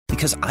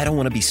Because I don't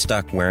want to be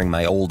stuck wearing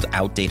my old,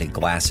 outdated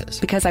glasses.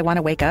 Because I want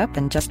to wake up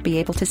and just be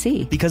able to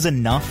see. Because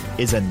enough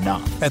is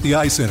enough. At the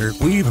Eye Center,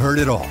 we've heard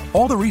it all.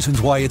 All the reasons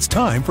why it's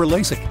time for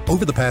LASIK.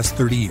 Over the past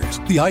 30 years,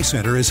 the Eye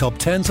Center has helped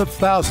tens of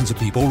thousands of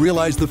people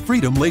realize the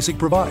freedom LASIK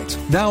provides.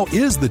 Now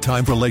is the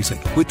time for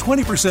LASIK, with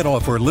 20%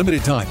 off for a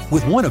limited time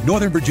with one of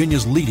Northern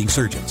Virginia's leading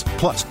surgeons.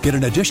 Plus, get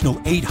an additional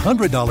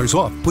 $800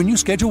 off when you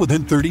schedule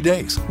within 30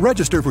 days.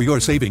 Register for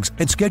your savings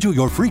and schedule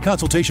your free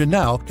consultation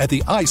now at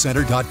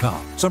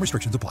theeyecenter.com. Some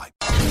restrictions apply.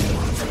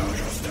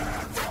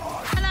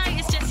 Hello,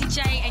 it's Jessie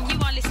J, and you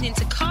are listening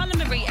to Carla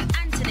Marie and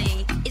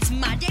Anthony. It's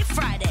My Day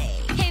Friday.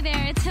 Hey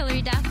there, it's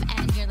Hillary Duff,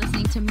 and you're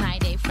listening to My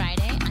Day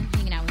Friday. I'm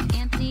hanging out with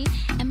Anthony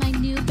and my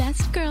new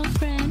best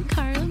girlfriend,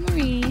 Carla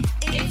Marie.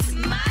 It's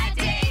My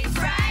Day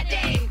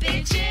Friday,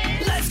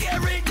 bitches. Let's get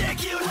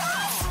ridiculous.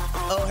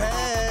 Oh,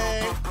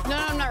 hey. No,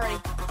 I'm not ready.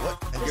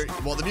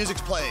 What? Well, the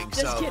music's playing,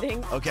 Just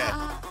kidding. Okay.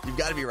 You've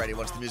got to be ready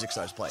once the music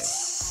starts playing.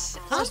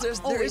 I'm There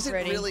always isn't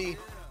ready. really...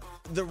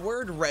 The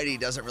word ready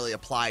doesn't really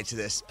apply to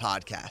this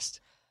podcast.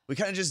 We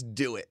kind of just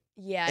do it.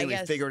 Yeah, and I we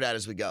guess. figure it out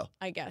as we go.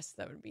 I guess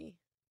that would be.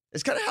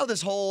 It's kind of how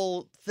this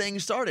whole thing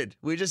started.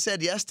 We just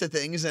said yes to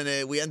things,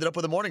 and we ended up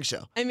with a morning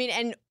show. I mean,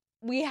 and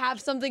we have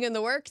something in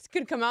the works.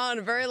 Could come out in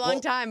a very long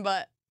time,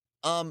 but.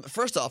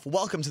 First off,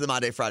 welcome to the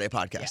My Day Friday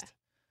podcast. Yeah.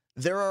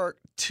 There are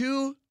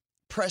two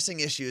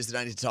pressing issues that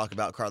I need to talk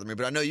about, Carla Marie,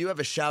 but I know you have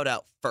a shout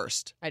out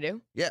first. I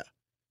do? Yeah.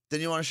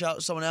 Then you want to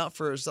shout someone out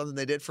for something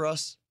they did for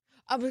us?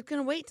 I was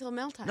going to wait till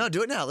mail time. No,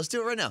 do it now. Let's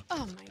do it right now.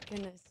 Oh, my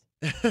goodness.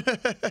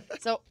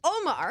 So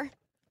Omar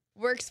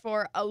works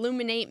for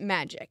Illuminate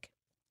Magic.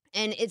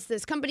 And it's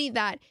this company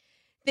that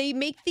they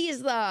make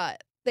these, the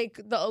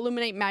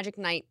Illuminate Magic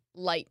Night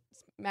Light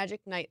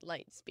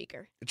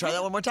speaker. Try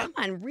that one more time.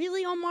 Come on,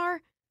 really, Omar?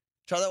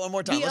 Try that one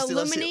more time. The Let's see.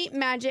 Illuminate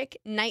Magic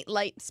Night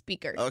Light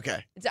speaker.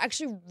 Okay. It's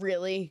actually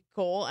really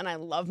cool, and I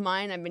love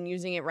mine. I've been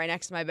using it right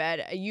next to my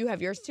bed. You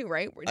have yours too,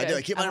 right? I do.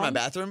 I keep mine in my home?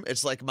 bathroom.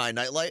 It's like my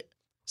nightlight,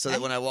 so that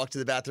Okay. when I walk to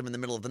the bathroom in the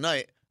middle of the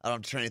night, I don't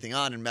have to turn anything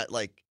on and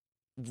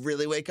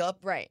really wake up.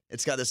 Right.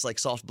 It's got this like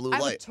soft blue I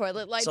have a light.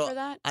 toilet light So for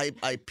that.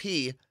 I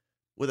pee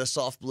with a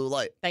soft blue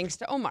light. Thanks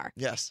to Omar.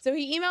 Yes. So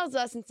he emails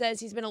us and says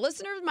he's been a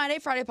listener of My Day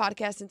Friday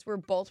podcast since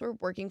we're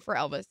working for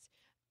Elvis.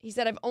 He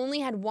said, I've only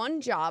had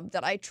one job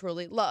that I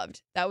truly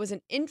loved. That was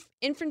an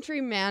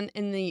infantryman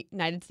in the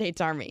United States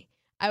Army.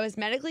 I was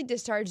medically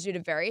discharged due to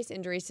various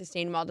injuries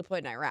sustained while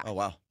deployed in Iraq. Oh,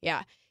 wow.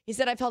 Yeah. He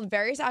said, I've held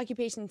various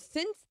occupations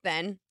since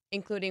then,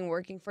 including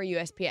working for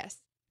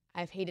USPS.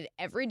 I've hated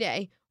every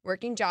day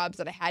working jobs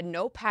that I had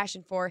no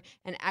passion for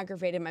and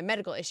aggravated my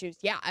medical issues.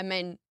 Yeah, I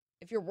mean,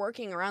 if you're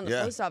working around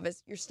the post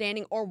office, you're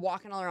standing or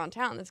walking all around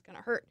town, that's going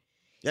to hurt.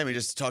 Yeah, I mean,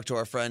 just talk to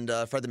our friend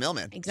Fred the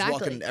Mailman. Exactly.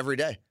 He's walking every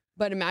day.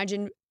 But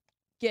imagine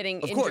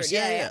getting injured. Of course,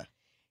 yeah.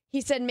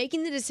 He said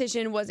making the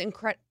decision was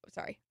incredible.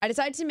 Sorry. I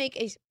decided to make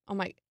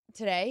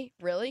today?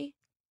 Really?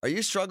 Are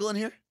you struggling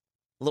here?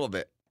 A little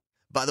bit.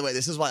 By the way,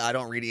 this is why I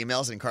don't read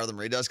emails and Carla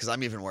Marie does, because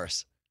I'm even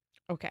worse.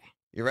 Okay.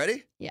 You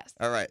ready? Yes.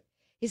 All right.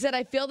 He said,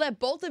 I feel that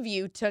both of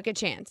you took a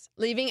chance,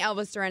 leaving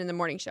Elvis Duran in the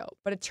morning show,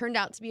 but it turned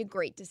out to be a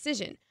great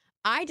decision.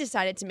 I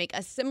decided to make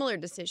a similar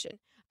decision.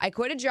 I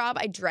quit a job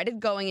I dreaded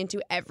going into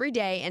every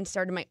day and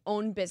started my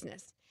own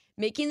business.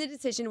 Making the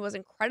decision was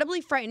incredibly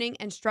frightening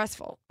and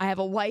stressful. I have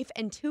a wife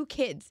and 2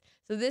 kids,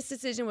 so this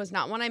decision was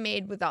not one I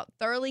made without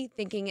thoroughly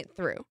thinking it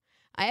through.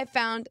 I have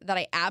found that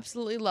I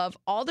absolutely love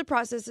all the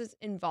processes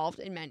involved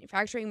in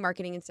manufacturing,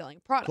 marketing, and selling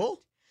products. Cool.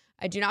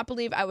 I do not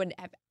believe I would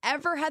have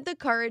ever had the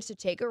courage to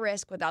take a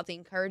risk without the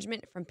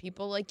encouragement from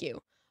people like you.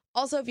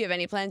 Also, if you have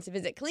any plans to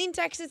visit Killeen,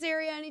 Texas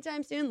area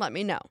anytime soon, let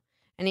me know.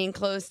 And he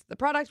enclosed the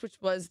product, which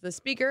was the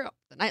speaker,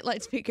 the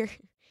nightlight speaker. If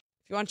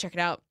you want to check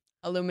it out,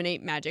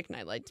 Illuminate Magic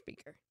Nightlight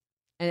Speaker.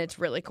 And it's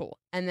really cool.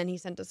 And then he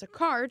sent us a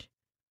card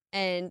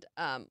and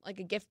like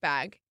a gift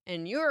bag.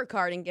 And your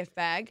card and gift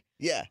bag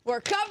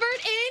were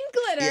covered in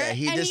glitter. Yeah,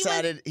 he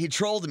decided, he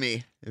trolled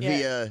me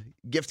via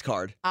gift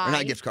card. Or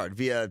not gift card,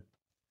 via,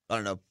 I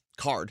don't know,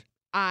 card.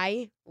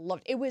 I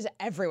loved it. It was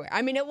everywhere.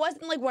 I mean, it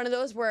wasn't like one of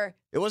those where...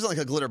 It wasn't like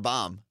a glitter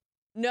bomb.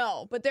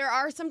 No, but there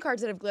are some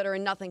cards that have glitter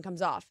and nothing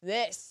comes off.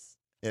 This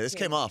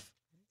came off.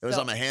 It was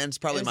on my hands,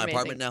 probably in my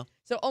apartment now.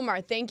 So,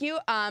 Omar, thank you.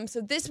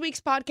 So this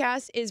week's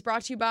podcast is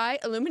brought to you by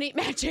Illuminate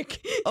Magic.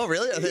 Oh,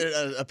 really? Are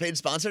they a paid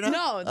sponsor now?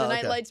 No, the okay.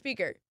 nightlight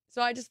speaker.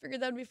 So I just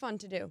figured that would be fun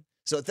to do.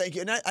 So thank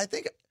you. And I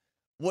think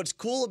what's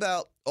cool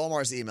about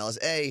Omar's email is,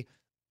 A,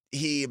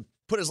 he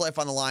put his life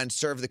on the line,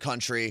 served the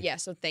country. Yeah,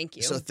 so thank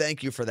you. So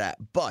thank you for that.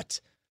 But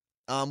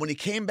when he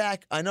came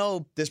back, I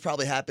know this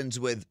probably happens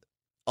with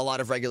a lot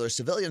of regular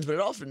civilians, but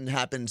it often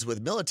happens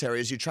with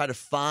military as you try to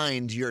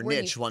find your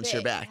niche once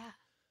you're back.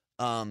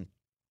 Yeah.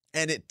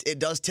 And it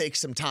does take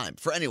some time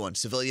for anyone,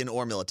 civilian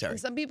or military. And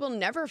some people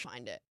never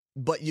find it.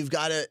 But you've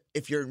got to,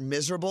 if you're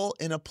miserable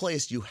in a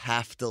place, you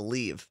have to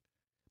leave.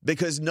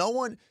 Because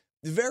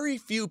very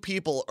few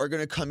people are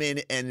going to come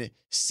in and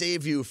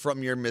save you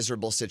from your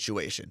miserable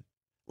situation.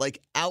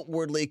 Like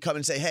outwardly come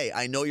and say, hey,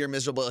 I know you're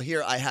miserable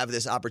here. I have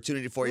this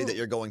opportunity for you that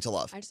you're going to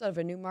love. I just thought of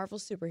a new Marvel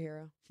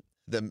superhero.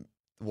 The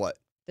what?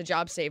 The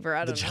Job Saver.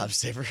 I The don't know. Job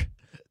Saver.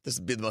 This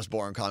would be the most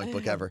boring comic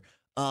book ever.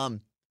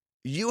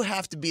 You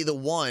have to be the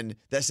one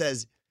that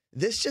says,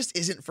 this just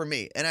isn't for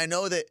me. And I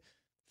know that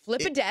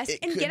Flip a desk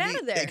and could get out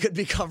of there. It could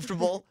be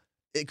comfortable.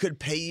 It could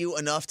pay you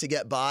enough to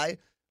get by.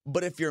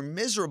 But if you're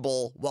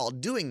miserable while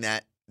doing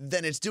that,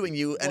 then it's doing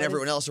you and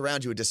everyone else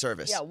around you a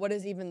disservice. Yeah, what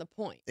is even the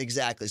point?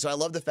 Exactly. So I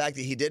love the fact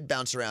that he did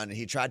bounce around and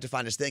he tried to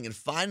find his thing. And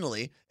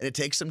finally, and it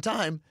takes some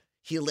time,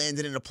 he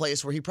landed in a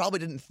place where he probably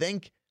didn't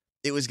think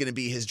it was going to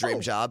be his dream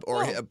job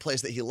or a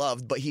place that he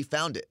loved, but he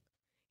found it.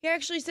 He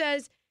actually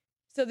says,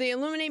 so the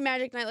Illuminate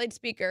Magic Nightlight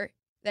speaker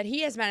that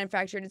he has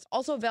manufactured, it's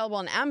also available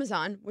on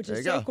Amazon, which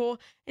is so cool.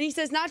 And he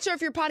says, not sure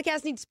if your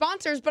podcast needs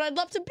sponsors, but I'd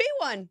love to be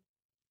one.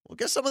 Well,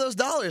 get some of those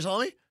dollars,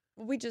 homie.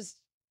 We just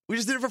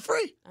did it for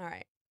free. All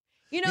right.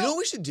 You know what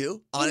we should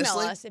do,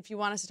 honestly? Email us if you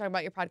want us to talk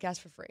about your podcast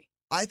for free.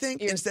 I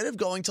think instead of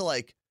going to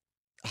like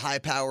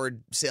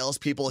high-powered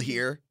salespeople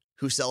here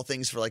who sell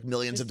things for like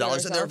millions of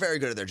dollars, and they're very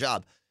good at their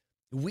job,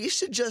 we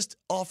should just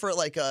offer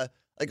like a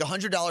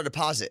 $100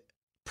 deposit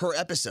per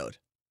episode.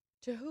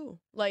 To who?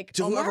 Like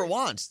to Omar? whoever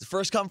wants. The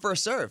first come,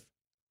 first serve.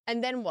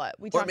 And then what?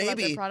 We talk about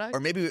their product? Or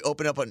maybe we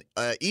open up an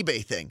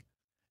eBay thing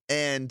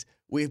and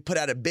we put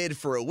out a bid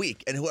for a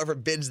week, and whoever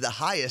bids the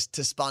highest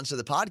to sponsor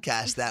the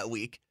podcast that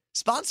week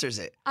sponsors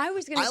it. I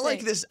was going to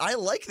say. I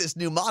like this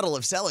new model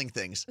of selling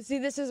things. See,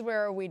 this is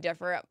where we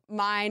differ.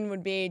 Mine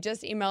would be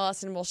just email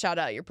us and we'll shout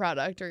out your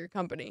product or your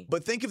company.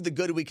 But think of the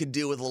good we could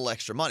do with a little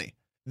extra money.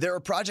 There are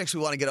projects we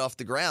want to get off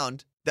the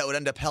ground that would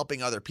end up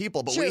helping other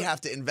people, but we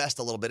have to invest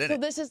a little bit in it. So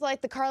this is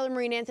like the Carla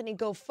Marie and Anthony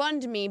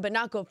GoFundMe, but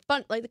not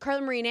like the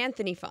Carla Marie and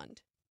Anthony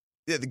Fund.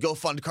 Yeah, the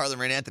GoFund Carla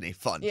Marie and Anthony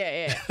Fund.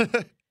 Yeah.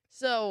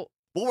 So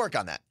we'll work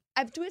on that.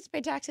 Do we have to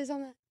pay taxes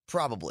on that?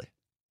 Probably.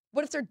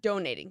 What if they're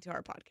donating to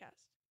our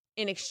podcast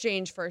in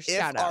exchange for a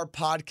shout out? If our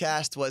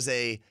podcast was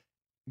a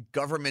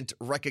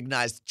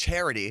government-recognized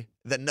charity,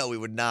 then no, we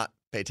would not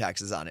pay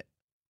taxes on it.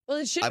 Well,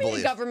 it should be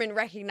a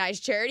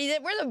government-recognized charity.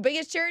 We're the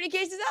biggest charity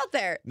cases out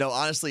there. No,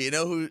 honestly, you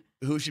know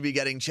who should be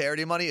getting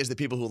charity money is the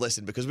people who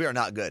listen, because we are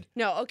not good.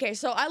 No, okay,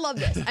 so I love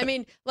this. I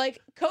mean, like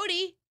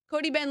Cody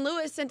Ben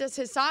Lewis sent us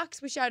his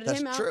socks. We shouted him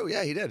out. That's true.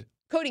 Yeah, he did.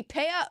 Cody,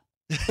 pay up.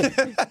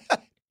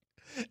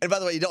 And by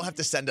the way, you don't have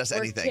to send us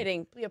anything. We're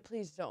kidding. Yeah,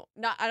 please don't.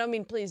 I don't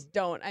mean please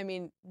don't. I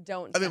mean,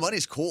 don't. I mean,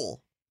 money's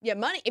cool. Yeah,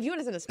 money. If you want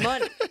to send us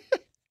money.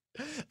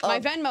 My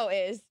Venmo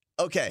is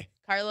okay.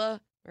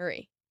 Carla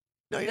Marie.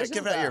 No, you're not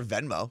giving out your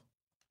Venmo.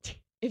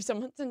 If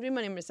someone sends me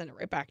money, I'm going to send it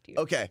right back to you.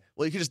 Okay.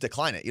 Well, you can just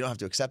decline it. You don't have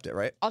to accept it,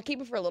 right? I'll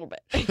keep it for a little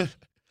bit.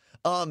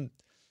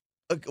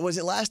 Was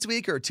it last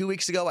week or 2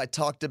 weeks ago I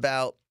talked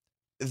about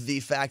the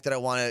fact that I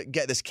want to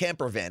get this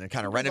camper van and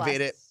kind of renovate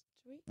it?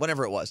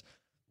 Whenever it was.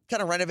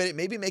 Kind of renovate it,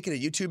 maybe make it a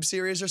YouTube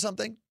series or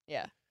something.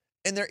 Yeah.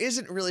 And there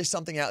isn't really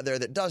something out there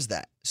that does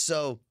that.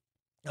 So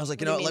I was like,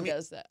 let me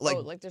does that?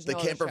 like there's the no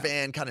camper other show.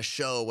 van kind of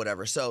show,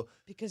 whatever. So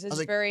because it's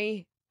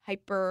very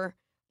hyper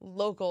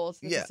local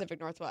to the Yeah. Pacific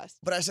Northwest.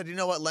 But I said, you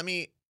know what?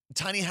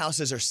 Tiny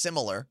houses are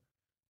similar.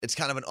 It's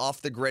kind of an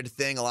off the grid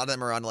thing. A lot of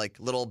them are on like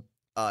little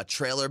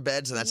trailer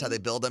beds, and that's how they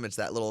build them. It's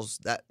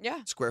that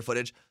square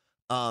footage.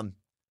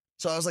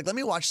 So I was like, let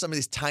me watch some of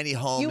these tiny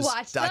homes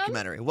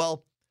documentary. Them?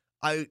 Well,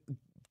 I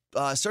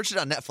searched it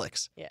on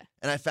Netflix. Yeah.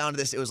 And I found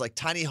this. It was like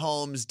tiny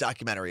homes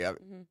documentary.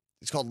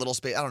 It's called Little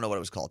Space. I don't know what it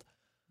was called.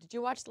 Did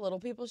you watch the Little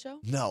People show?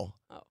 No.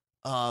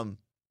 Oh.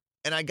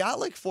 And I got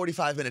like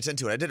 45 minutes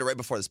into it. I did it right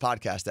before this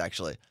podcast,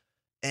 actually.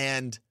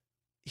 And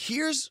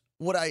here's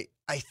what I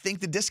think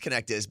the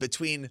disconnect is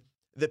between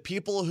the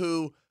people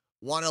who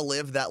want to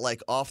live that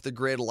like off the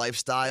grid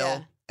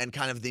lifestyle and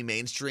kind of the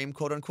mainstream,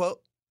 quote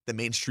unquote, the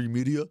mainstream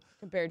media.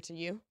 Compared to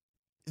you.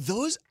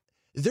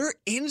 They're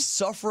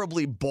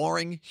insufferably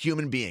boring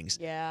human beings.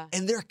 Yeah.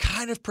 And they're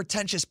kind of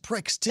pretentious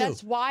pricks, too.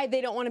 That's why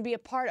they don't want to be a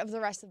part of the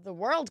rest of the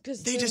world.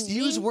 Because they just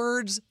use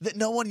words that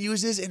no one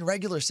uses in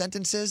regular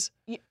sentences.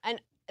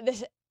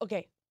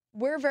 Okay,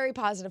 we're a very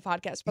positive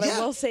podcast, but I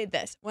will say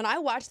this. When I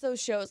watch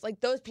those shows, like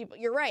those people,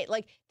 you're right.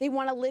 Like they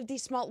want to live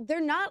these small, they're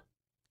not,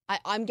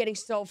 I'm getting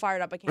so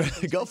fired up. I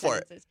can't go for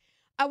it.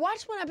 I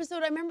watched one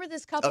episode. I remember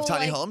this couple of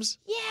tiny homes.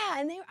 Yeah,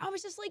 and I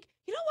was just like,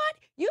 you know what?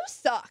 You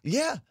suck. Yeah.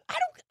 I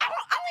don't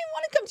even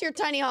want to come to your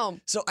tiny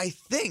home. So I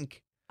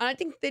think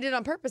they did it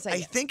on purpose. I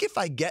guess. think if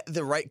I get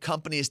the right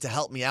companies to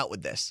help me out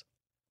with this,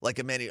 like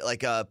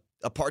a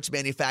parts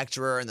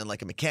manufacturer and then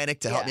like a mechanic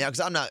to help me out,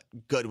 because I'm not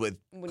good with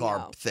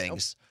car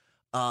things.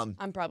 Nope.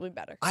 I'm probably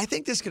better. I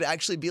think this could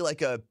actually be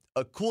like a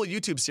cool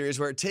YouTube series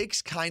where it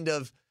takes kind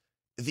of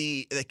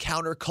the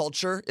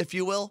counterculture, if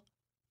you will,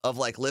 of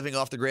like living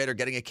off the grid or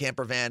getting a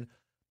camper van,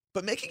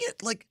 but making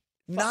it like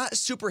not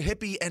super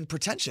hippie and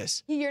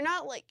pretentious. You're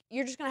not like,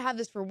 you're just going to have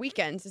this for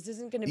weekends. This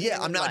isn't going to be.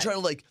 Yeah, I'm not trying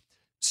to like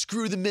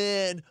screw the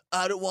man.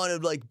 I don't want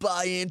to like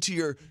buy into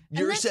your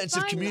sense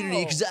of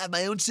community because I have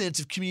my own sense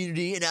of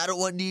community and I don't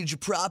want to need your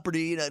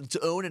property and to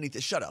own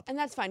anything. Shut up. And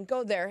that's fine.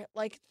 Go there.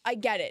 Like, I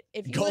get it.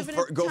 If you live in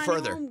a go tiny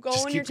further. home, go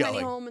Just in your keep tiny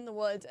going. home in the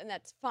woods, and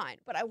that's fine.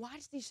 But I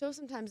watch these shows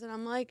sometimes and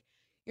I'm like,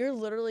 you're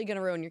literally going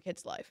to ruin your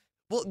kid's life.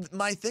 Well,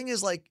 my thing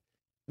is like,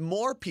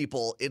 more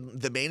people in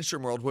the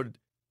mainstream world would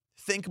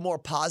think more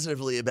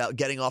positively about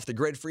getting off the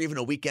grid for even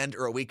a weekend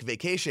or a week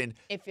vacation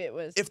If it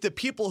was. if the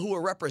people who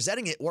were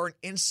representing it weren't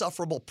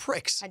insufferable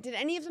pricks. Did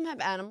any of them have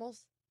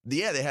animals?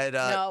 Yeah, they had.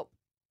 No.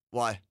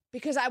 Why?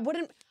 Because I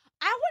wouldn't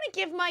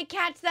give my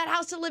cats that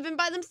house to live in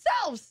by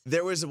themselves.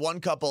 There was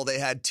one couple, they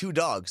had 2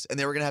 dogs, and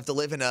they were going to have to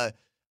live in I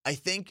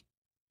think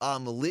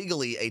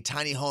legally, a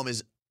tiny home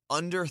is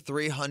under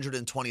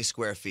 320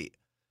 square feet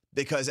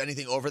because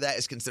anything over that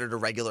is considered a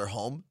regular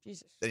home.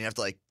 Jesus. Then you have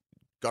to, like,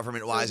 So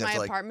government-wise, is have my to,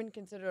 like, apartment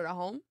considered a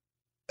home?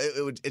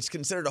 it's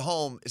considered a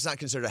home. It's not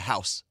considered a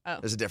house. Oh.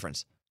 There's a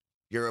difference.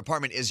 Your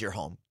apartment is your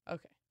home,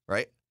 Okay.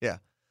 right? Yeah.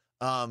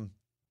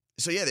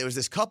 So, yeah, there was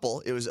this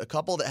couple. It was a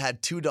couple that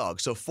had 2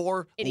 dogs. So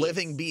 4 Idiots.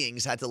 living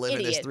beings had to live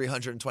in this Idiots.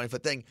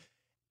 320-foot thing.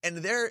 And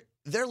they're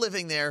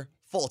living there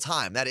full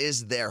time. That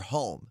is their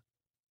home.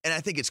 And I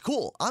think it's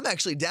cool. I'm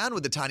actually down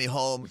with the tiny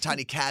home,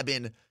 tiny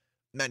cabin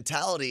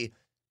mentality.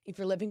 If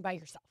you're living by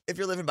yourself. If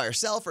you're living by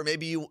yourself, or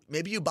maybe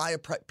you buy a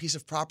piece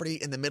of property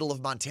in the middle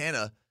of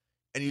Montana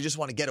and you just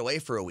want to get away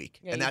for a week.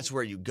 Yeah, and you- that's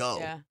where you go.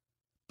 Yeah.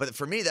 But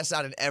for me, that's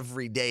not an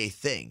everyday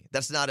thing.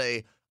 That's not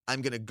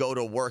I'm going to go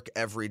to work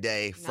every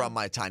day from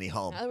my tiny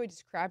home. Now that we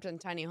just crapped on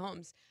tiny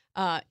homes,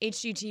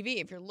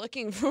 HGTV, if you're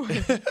looking for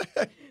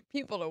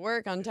people to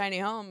work on tiny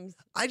homes.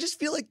 I just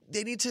feel like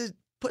they need to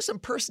put some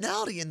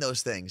personality in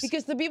those things.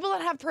 Because the people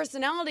that have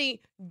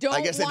personality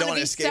don't guess they want don't to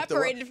be escape the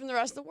world. separated from the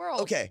rest of the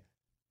world. Okay.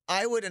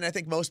 I would, and I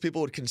think most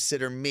people would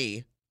consider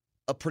me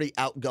a pretty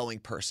outgoing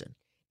person.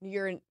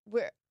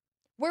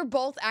 We're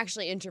both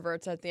actually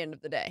introverts at the end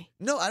of the day.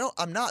 No,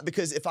 I'm not,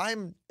 because if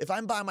I'm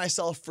by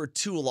myself for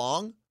too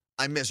long,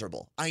 I'm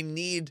miserable. I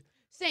need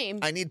Same.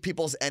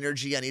 people's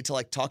energy. I need to,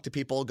 like, talk to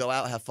people, go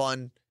out, have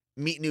fun,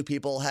 meet new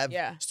people, have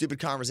Yeah. stupid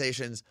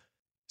conversations.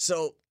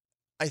 So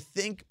I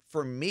think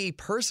for me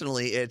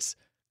personally,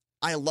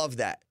 I love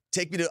that.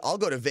 I'll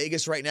go to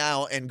Vegas right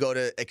now and go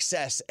to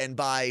Excess and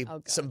buy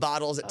some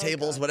bottles at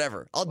tables, God.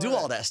 whatever. I'll do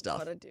all that stuff.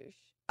 What a douche.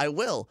 I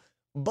will.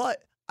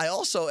 But I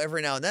also,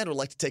 every now and then, would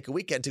like to take a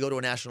weekend to go to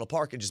a national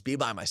park and just be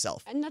by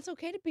myself. And that's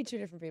okay to be 2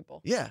 different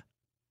people. Yeah.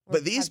 Or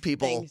But these have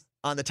people things.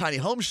 on the Tiny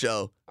Home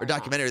Show or Are not.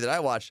 documentary that I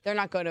watched, They're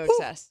not going to Whew.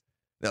 Excess.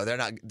 no, they're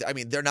not. I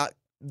mean, they're not.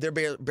 They're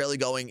barely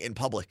going in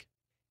public.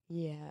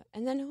 Yeah.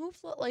 And then who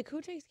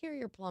takes care of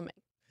your plumbing?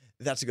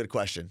 That's a good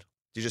question.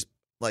 Do you just,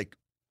 like,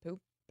 Poop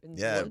in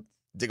the Yeah. woods?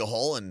 dig a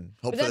hole and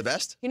hope But for the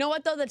that's- best? You know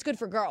what, though? That's good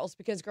for girls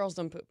because girls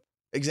don't poop.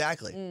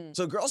 Exactly. Mm.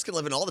 So girls can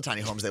live in all the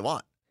tiny homes they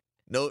want.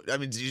 No, I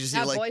mean, did you just see,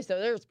 Not like, boys, though.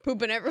 There's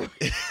pooping everywhere.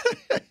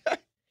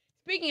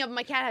 Speaking of,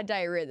 my cat had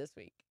diarrhea this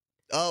week.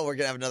 oh, we're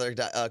going to have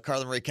another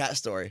Carla Marie cat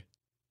story.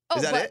 Oh,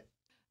 Is that but- it?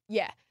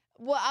 Yeah.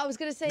 Well, I was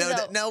going to say, Now,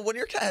 though. now, when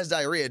your cat has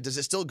diarrhea, does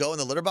it still go in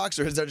the litter box,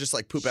 or is there just,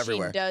 like, poop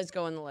everywhere? She does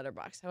go in the litter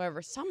box.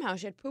 However, somehow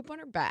she had poop on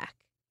her back.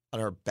 On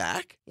her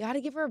back? You had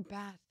to give her a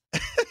bath.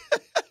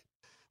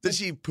 Did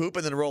she poop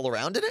and then roll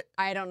around in it?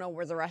 I don't know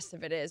where the rest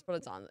of it is,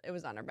 but it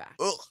was on her back.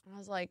 Ugh. And I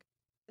was like,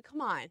 come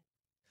on.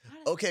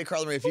 Okay,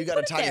 Carla Marie, if Who you got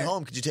a put it tiny there?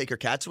 home, could you take your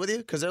cats with you?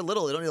 Because they're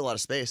little. They don't need a lot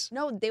of space.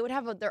 No, they would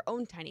have their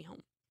own tiny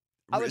home.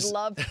 I would Ris-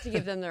 love to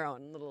give them their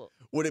own little.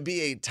 Would it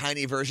be a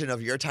tiny version of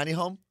your tiny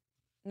home?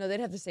 No, they'd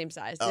have the same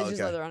size. They Oh, just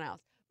okay. live their own house.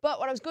 But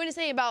what I was going to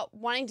say about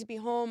wanting to be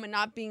home and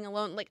not being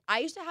alone, like I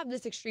used to have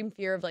this extreme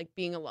fear of like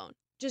being alone.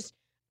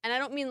 And I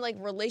don't mean like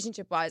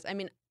relationship wise. I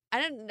mean,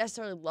 I didn't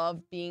necessarily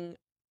love being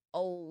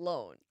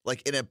alone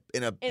Like in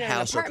in a an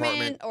house or apartment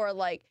apartment? or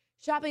like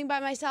shopping by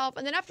myself.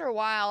 And then after a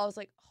while, I was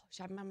like, oh,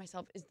 shopping by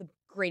myself is the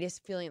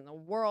greatest feeling in the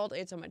world. I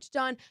get so much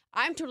done.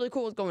 I'm totally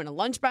cool with going to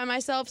lunch by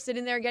myself,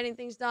 sitting there getting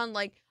things done.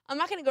 Like I'm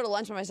not going to go to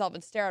lunch by myself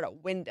and stare at a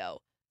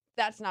window.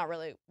 That's not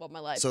really what my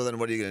life. So then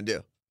what are you going to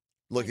do?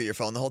 Look at your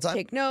phone the whole time?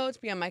 Take notes,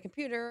 be on my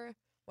computer,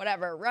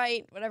 whatever,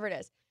 write, whatever it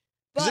is.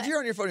 Because But if you're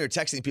on your phone and you're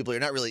texting people, you're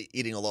not really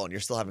eating alone. You're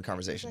still having that's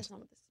conversations. not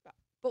what this is about.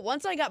 But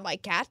once I got my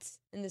cats,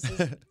 and this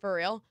is for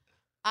real,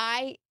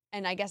 I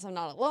guess I'm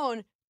not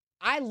alone.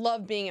 I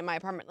love being in my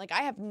apartment. Like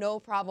I have no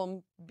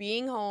problem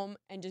being home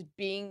and just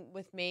being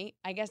with me.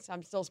 I guess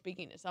I'm still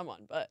speaking to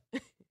someone, but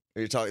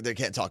They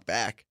can't talk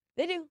back.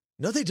 they do.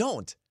 No, they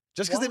don't.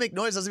 Just because they What? make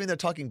noise doesn't mean they're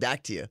talking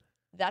back to you.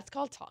 That's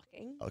called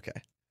talking. Okay.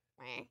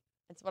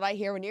 That's what I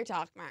hear when you're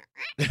talking.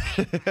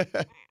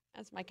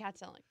 That's my cat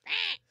sound like.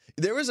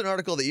 There was an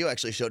article that you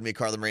actually showed me,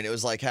 Carla Marie. It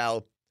was like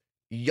how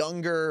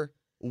younger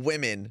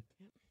women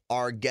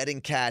are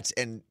getting cats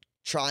and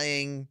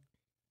trying,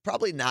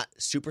 probably not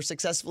super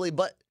successfully,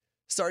 but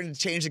starting to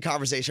change the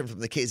conversation from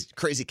the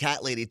crazy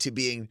cat lady to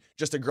being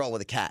just a girl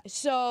with a cat.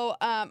 So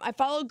I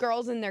follow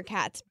Girls and Their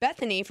Cats.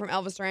 Bethany from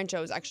Elvis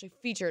Rancho is actually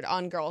featured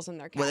on Girls and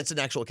Their Cats. Well, it's an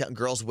actual cat.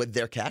 Girls with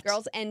their cats?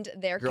 Girls and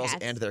Their Girls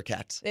Cats. and their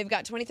cats. They've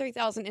got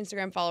 23,000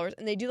 Instagram followers,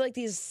 and they do like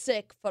these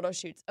sick photo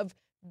shoots of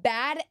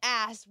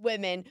badass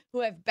women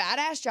who have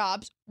badass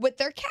jobs with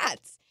their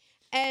cats.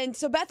 And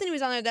so Bethany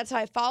was on there. That's how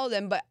I follow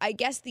them. But I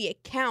guess the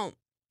account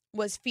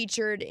was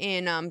featured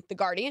in The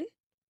Guardian.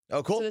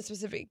 Oh, cool. So the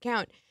specific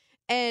account.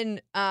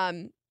 And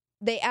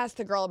they asked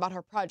the girl about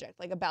her project,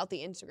 like about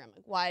the Instagram,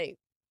 like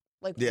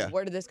Like, Yeah.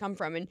 where did this come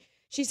from? And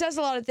she says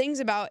a lot of things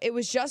about it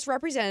was just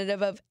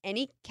representative of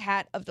any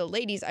cat of the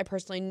ladies I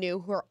personally knew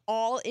who are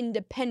all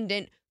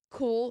independent,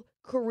 cool,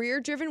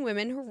 career-driven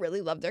women who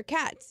really love their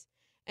cats.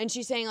 And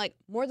she's saying, like,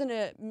 more than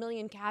 1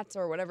 million cats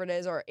or whatever it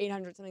is, or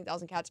 800-something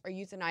thousand cats are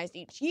euthanized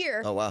each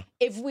year. Oh, wow.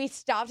 If we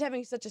stopped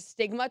having such a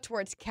stigma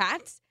towards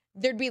cats,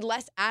 there'd be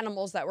less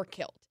animals that were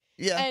killed.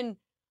 Yeah. And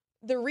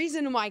the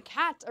reason why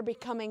cats are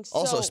becoming so...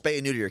 Also, spay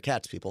and neuter your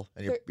cats, people,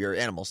 and your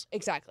animals.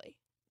 Exactly.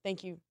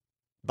 Thank you,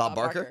 Bob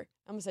Barker?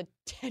 I almost said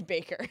Ted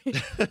Baker.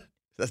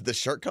 That's the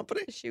shirt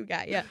company? The shoe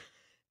guy, yeah.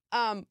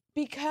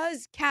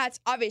 Because cats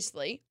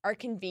obviously are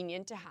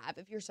convenient to have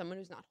if you're someone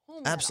who's not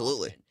home. that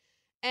Absolutely. often.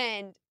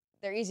 And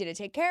they're easy to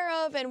take care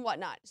of and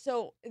whatnot.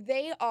 So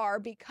they are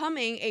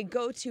becoming a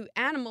go-to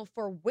animal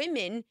for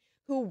women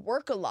who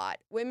work a lot,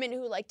 women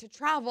who like to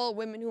travel,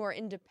 women who are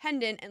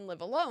independent and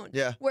live alone.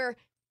 Yeah. Where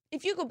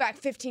if you go back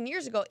 15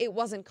 years ago, it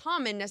wasn't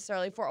common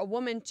necessarily for a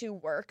woman to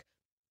work,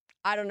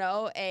 I don't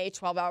know, a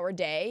 12-hour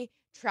day,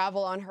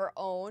 travel on her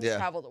own, Yeah.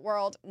 travel the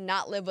world,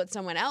 not live with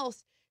someone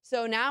else.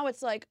 So now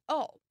it's like,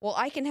 oh, well,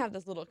 I can have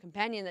this little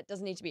companion that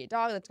doesn't need to be a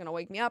dog that's going to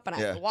wake me up and I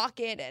have Yeah. to walk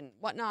it and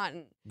whatnot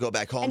and Go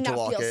back home to not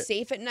walk feel it.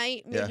 safe at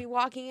night, Yeah. maybe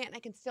walking it, and I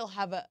can still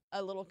have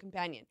a little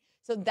companion.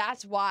 So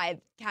that's why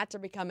cats are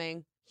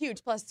becoming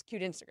huge, plus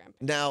cute Instagram.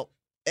 Now,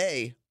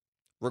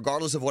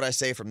 regardless of what I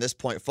say from this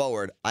point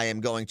forward, I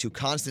am going to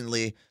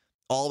constantly,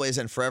 always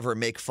and forever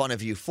make fun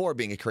of you for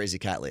being a crazy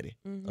cat lady.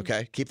 Mhm.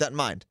 Okay? Keep that in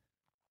mind.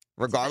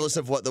 Regardless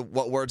of what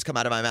words come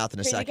out of my mouth in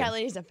a Crazy second. cat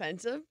lady is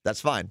offensive.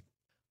 That's fine.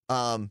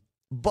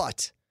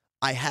 But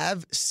I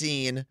have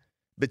seen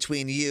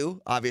between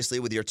you, obviously,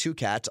 with your 2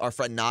 cats, our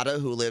friend Nada,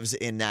 who lives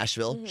in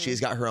Nashville, Mhm. she's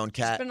got her own She's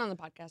cat. been on the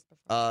podcast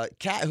before.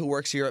 Kat, who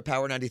works here at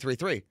Power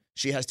 93.3.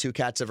 She has 2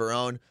 cats of her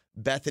own.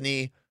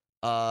 Bethany,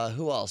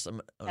 who else?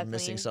 I'm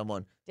missing Kathleen.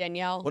 someone.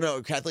 Danielle. Well,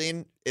 no,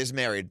 Kathleen is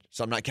married,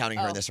 so I'm not counting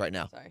her in Oh, this right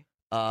now. Sorry.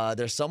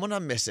 There's someone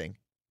I'm missing.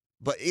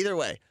 But either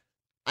way,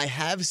 I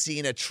have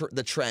seen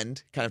the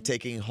trend kind of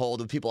taking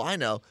hold of people I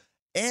know.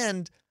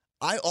 And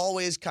I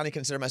always kind of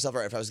consider myself,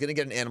 all right, if I was going to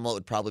get an animal, it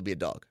would probably be a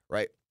dog,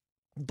 right?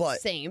 But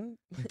Same.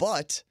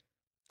 but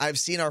I've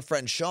seen our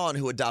friend Sean,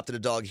 who adopted a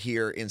dog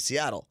here in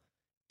Seattle.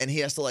 And he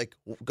has to like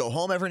go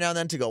home every now and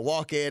then to go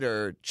walk it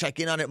or check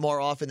in on it more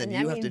often than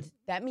And you have to.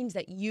 that means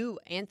that you,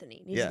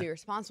 Anthony, need Yeah. to be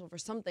responsible for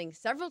something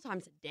several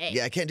times a day.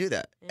 Yeah, I can't do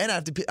that. Yeah. And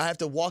I have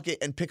to walk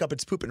it and pick up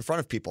its poop in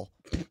front of people.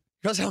 You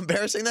know how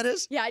embarrassing that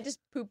is? Yeah, I just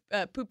poop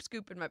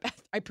scoop in my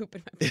bath. I poop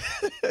in my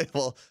bath.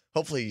 Well,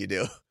 hopefully you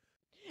do.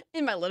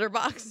 In my litter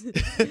box.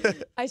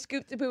 I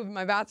scoop the poop in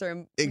my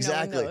bathroom.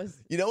 Exactly. No one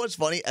knows. You know what's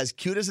funny? As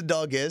cute as a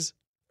dog is,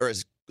 or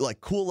as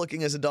like cool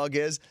looking as a dog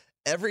is,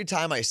 every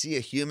time I see a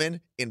human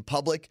in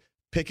public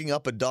picking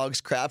up a dog's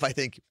crap, I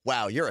think,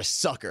 wow, you're a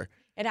sucker.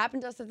 It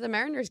happened to us at the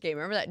Mariners game.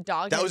 Remember that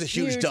dog? That had was a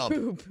huge dump.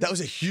 poop. That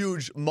was a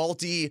huge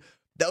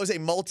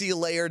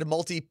multi-layered,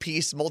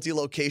 multi-piece,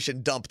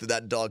 multi-location dump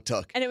that dog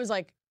took. And it was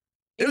like,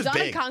 It was on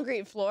big. a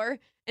concrete floor,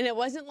 and it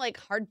wasn't like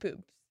hard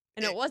poops,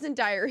 and it wasn't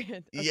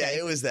diarrhea. Yeah, Okay.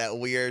 it was that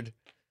weird.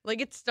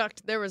 Like it stuck.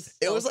 There was. It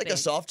still was like a stain.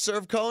 soft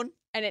serve cone,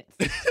 and it's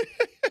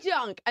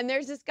junk. And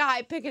there's this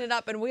guy picking it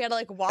up, and we had to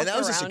like walk and that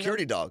was a around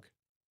security him. dog.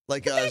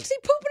 Like What the heck's he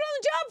pooping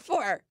on the job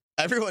for?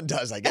 everyone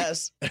does, I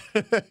guess.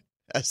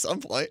 At some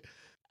point,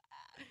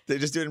 they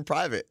just do it in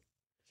private.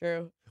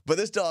 True. But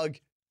this dog,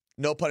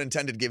 no pun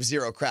intended, gives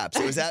zero craps.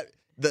 It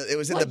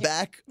was in the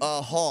back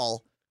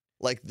hall,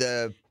 like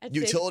the At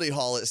utility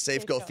hall at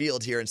Safeco Safeco.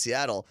 Field here in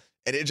Seattle,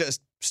 and it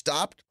just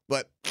stopped.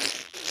 But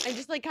And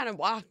just like kind of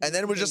walked. and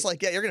then it was just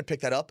like, yeah, you're gonna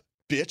pick that up,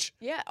 bitch.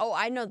 Yeah. Oh,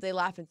 I know they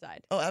laugh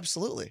inside. Oh,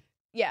 absolutely.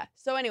 Yeah.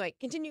 So anyway,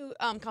 continue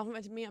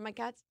complimenting me on my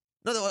cats.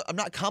 No, I'm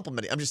not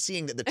complimenting. I'm just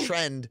seeing that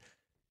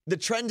the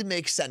trend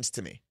makes sense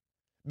to me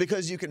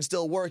because you can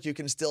still work, you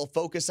can still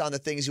focus on the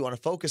things you want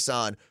to focus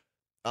on,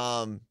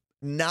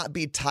 not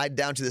be tied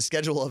down to the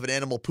schedule of an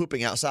animal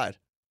pooping outside.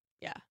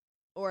 Yeah.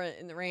 Or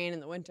in the rain, in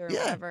the winter, or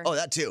Yeah. whatever. Oh,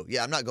 that too.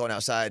 Yeah, I'm not going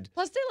outside.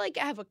 Plus, they like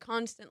have a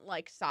constant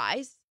like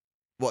size.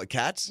 What,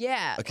 cats?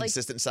 Yeah. A Like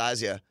consistent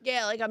size, yeah.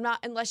 yeah, like I'm not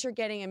unless you're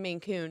getting a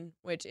Maine Coon,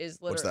 which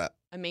is literally What's that?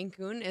 a Maine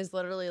Coon is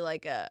literally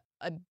like a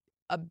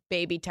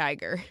baby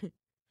tiger.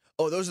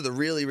 Oh, those are the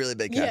really, really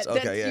big cats. Yeah,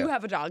 Okay, yeah. You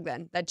have a dog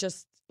then that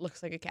just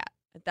looks like a cat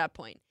at that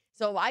point.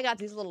 So if I got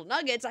these little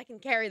nuggets, I can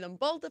carry them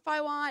both if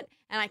I want,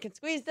 and I can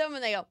squeeze them,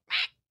 and they go.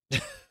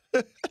 Why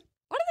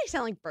do they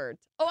sound like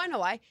birds? Oh, I know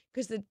why.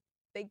 Because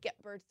they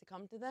get birds to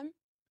come to them,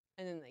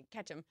 and then they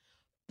catch them,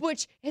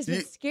 which has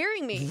been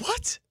scaring me.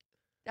 What?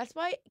 That's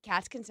why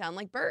cats can sound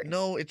like birds.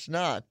 No, it's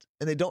not.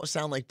 And they don't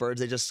sound like birds.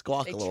 They just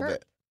squawk They a little chirp.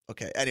 bit.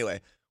 Okay,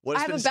 anyway. What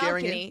I has have been a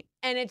scaring you balcony,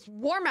 and it's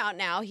warm out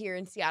now here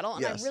in Seattle,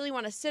 and Yes. I really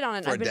want to sit on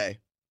it. for a day?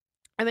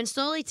 I've been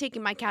slowly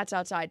taking my cats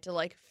outside to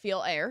like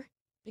feel air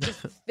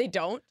because they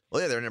don't.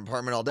 Well, yeah, they're in an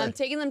apartment all day. I'm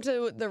taking them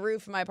to the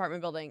roof of my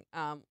apartment building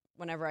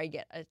whenever I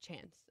get a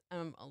chance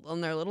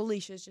on their little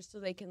leashes just so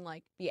they can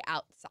like be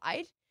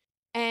outside.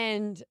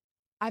 And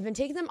I've been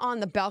taking them on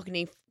the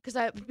balcony because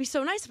it would be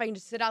so nice if I can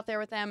just sit out there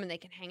with them and they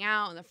can hang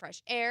out in the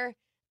fresh air.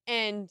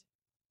 And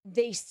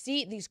they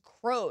see these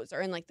crows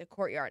are in like the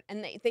courtyard,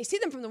 and they see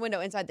them from the window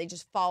inside. They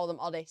just follow them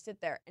all day,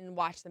 sit there and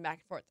watch them back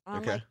and forth. And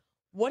I'm like,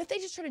 what if they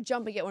just try to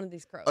jump and get one of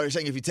these crows? Oh, you're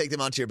saying if you take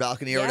them onto your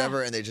balcony or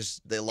whatever and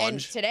they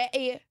lunge? And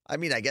today, I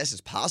mean, I guess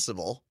it's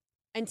possible.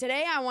 And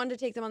today I wanted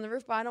to take them on the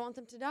roof, but I don't want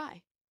them to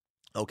die.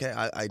 Okay,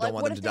 I don't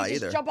want them to die either. What if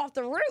they just jump off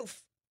the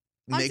roof?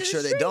 Make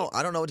sure they don't.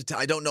 I don't know what to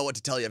I don't know what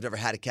to tell you. I've never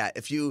had a cat.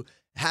 If you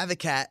have a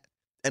cat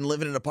and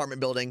live in an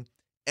apartment building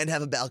and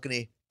have a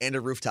balcony and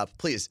a rooftop,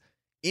 please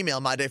email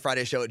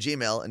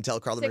mydayfridayshow@gmail.com and tell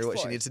Carla Marie what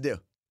she needs to do.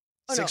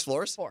 Oh, 6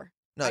 floors? 4.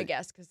 No, I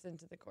guess, because it's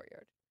into the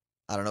courtyard.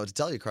 I don't know what to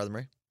tell you, Carla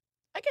Marie.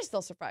 I guess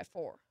they'll survive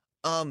 4.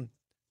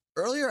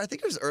 Earlier, I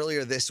think it was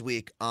earlier this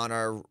week on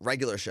our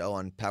regular show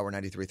on Power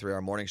 93.3,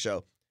 our morning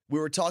show, we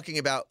were talking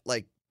about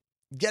like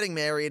getting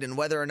married and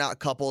whether or not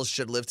couples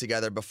should live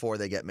together before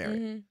they get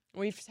married. Mm-hmm.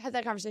 We've had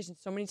that conversation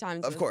so many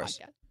times. Of course.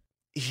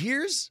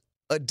 Here's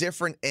a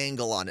different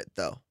angle on it,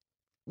 though.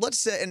 Let's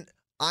say, and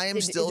I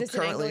am still is this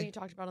currently. An angle you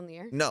talked about on the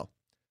air? No,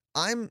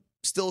 I'm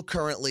still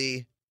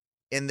currently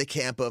in the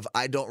camp of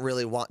I don't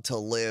really want to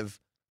live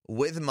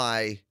with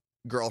my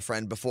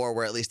girlfriend before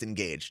we're at least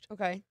engaged.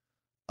 Okay,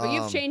 but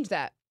you've changed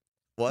that.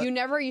 What? You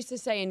never used to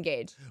say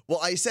engaged. Well,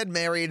 I said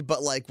married,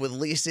 but like with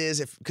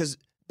leases, because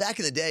back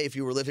in the day, if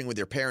you were living with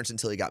your parents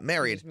until you got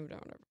married,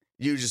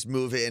 you just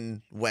move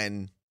in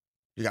when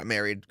you got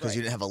married because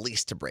you didn't have a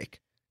lease to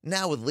break.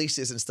 Now with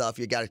leases and stuff,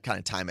 you got to kind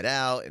of time it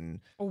out.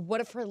 And or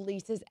what if her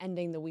lease is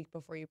ending the week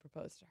before you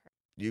propose to her?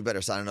 You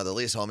better sign another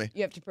lease, homie.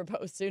 You have to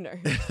propose sooner.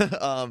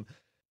 But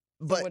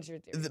what's your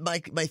theory?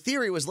 My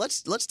theory was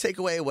let's take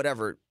away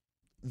whatever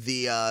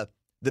the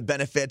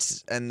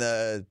benefits and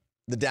the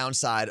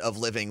downside of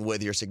living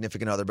with your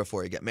significant other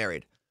before you get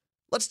married.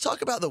 Let's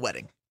talk about the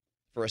wedding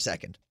for a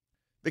second.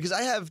 Because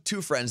I have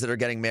 2 friends that are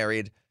getting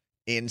married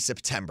in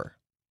September,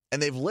 and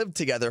they've lived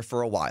together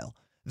for a while.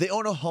 They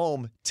own a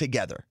home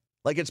together.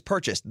 Like it's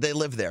purchased. They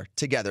live there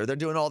together. They're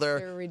doing all their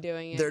They're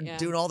redoing it. They're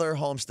doing all their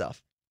home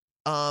stuff.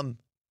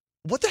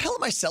 What the hell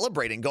am I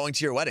celebrating going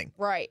to your wedding?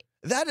 Right.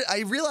 That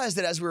I realized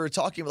that as we were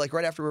talking, like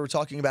right after we were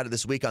talking about it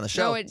this week on the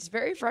show. No, it's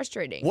very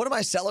frustrating. What am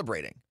I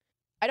celebrating?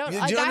 I don't. Do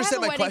you I have understand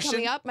a my wedding question?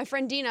 coming up. My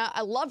friend Dina,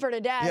 I love her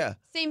to death. Yeah.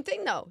 Same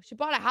thing though. She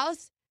bought a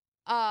house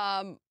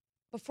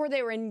before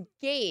they were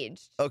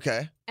engaged.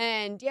 Okay.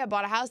 And yeah,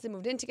 bought a house. They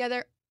moved in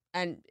together.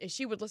 And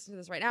she would listen to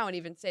this right now and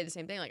even say the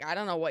same thing. Like, I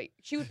don't know what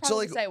she would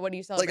probably say. What do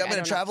you celebrate? Like, I'm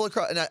going to travel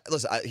across. And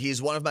listen,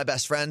 he's one of my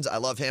best friends. I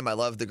love him. I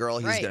love the girl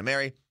he's going to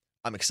marry.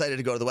 I'm excited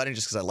to go to the wedding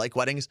just because I like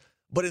weddings.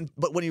 But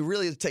when you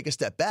really take a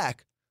step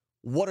back,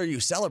 what are you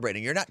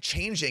celebrating? You're not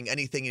changing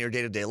anything in your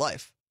day-to-day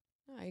life.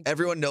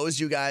 Everyone knows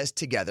you guys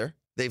together.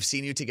 They've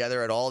seen you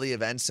together at all the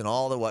events and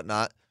all the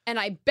whatnot. And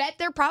I bet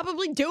they're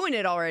probably doing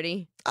it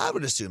already. I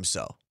would assume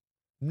so.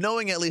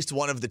 Knowing at least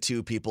one of the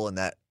 2 people in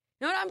that.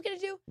 You know what I'm going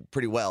to do?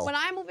 Pretty well. When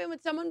I move in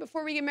with someone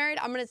before we get married,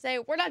 I'm going to say,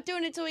 we're not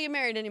doing it until we get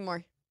married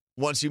anymore.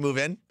 Once you move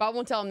in? But I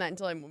won't tell them that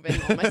until I move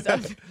in all my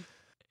stuff.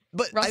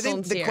 But Russell I think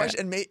and the Sierra.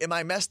 question, am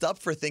I messed up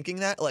for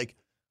thinking that? Like,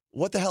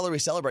 what the hell are we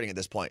celebrating at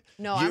this point?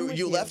 No, I'm with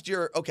you. Left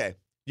your,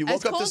 you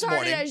woke up this morning. As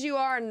cold-hearted as you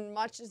are and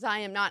much as I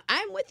am not,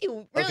 I'm with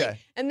you, really. Okay.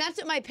 And that's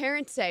what my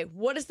parents say.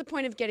 What is the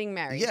point of getting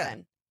married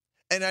then?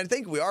 And I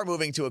think we are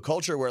moving to a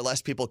culture where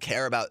less people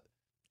care about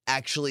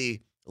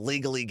actually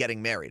legally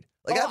getting married.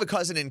 Like, I have a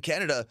cousin in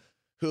Canada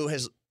who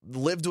has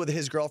lived with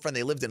his girlfriend.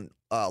 They lived in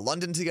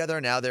London together.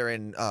 Now they're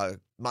in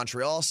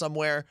Montreal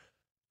somewhere.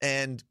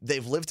 And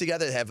they've lived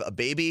together. They have a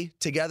baby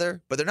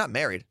together, but they're not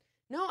married.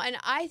 No, and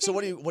I think... So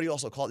what do you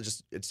also call it?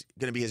 Just it's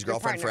going to be his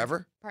girlfriend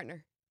forever?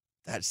 Partner.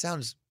 That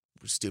sounds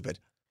stupid.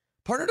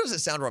 Partner doesn't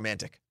sound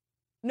romantic.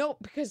 No,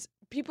 because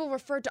people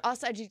refer to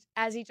us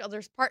as each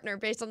other's partner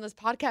based on this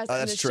podcast and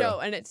that's this true. show.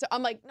 And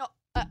I'm like, no,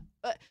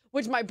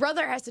 which my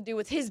brother has to do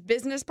with his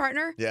business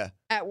partner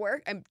at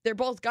work. And they're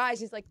both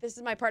guys. He's like, this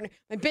is my partner,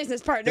 my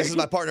business partner. This is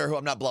my partner who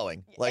I'm not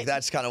blowing. Like,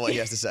 that's kind of what he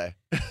has to say.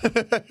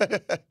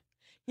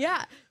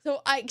 Yeah.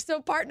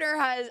 So partner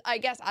has, I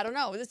guess, I don't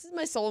know. This is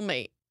my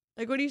soulmate.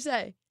 Like, what do you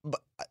say?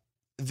 But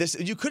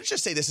you could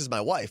just say this is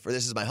my wife or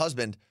this is my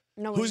husband.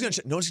 No, who's going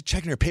to no one's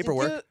checking her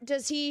paperwork?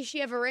 Does she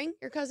have a ring?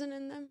 Your cousin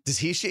and them? Does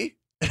she?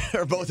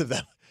 Or both of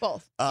them?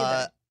 Both.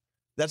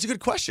 That's a good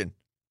question.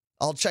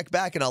 I'll check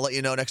back and I'll let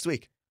you know next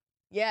week.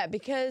 Yeah,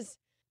 because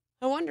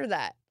I wonder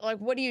that. Like,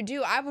 what do you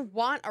do? I would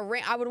want a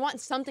ring. I would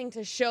want something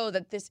to show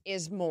that this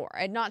is more.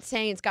 I'm not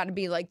saying it's got to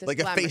be like this, like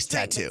a glamorous face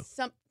tattoo, ring,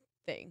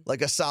 something,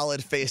 like a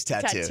solid face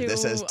tattoo.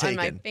 This says taken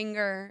on my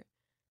finger.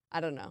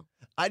 I don't know.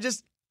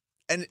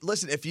 And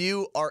listen, if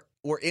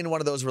were in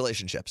one of those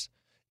relationships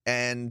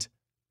and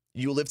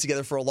you lived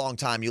together for a long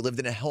time, you lived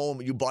in a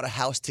home, you bought a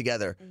house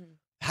together,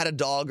 had a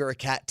dog or a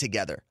cat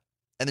together,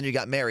 and then you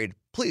got married,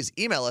 please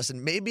email us.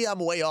 And maybe I'm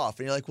way off.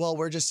 And you're like, well,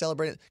 we're just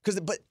celebrating.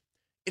 But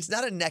it's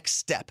not a next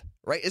step,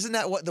 right? Isn't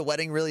that what the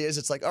wedding really is?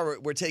 It's like, oh,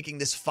 we're taking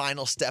this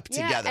final step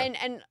together.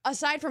 And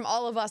aside from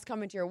all of us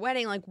coming to your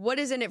wedding, like, what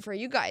is in it for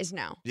you guys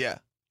now? Yeah.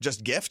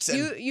 Just gifts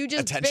and you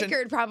just attention?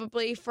 bickered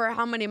probably for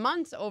how many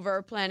months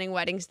over planning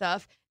wedding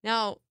stuff.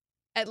 Now,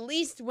 at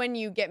least when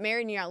you get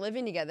married and you're not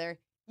living together,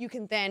 you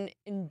can then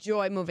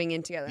enjoy moving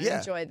in together and Yeah.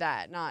 enjoy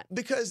that, not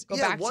Because go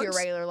back to your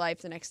regular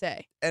life the next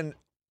day. And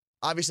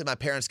obviously, my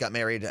parents got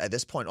married at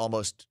this point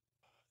almost,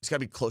 it's got to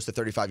be close to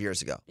 35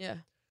 years ago. Yeah.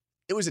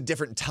 It was a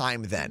different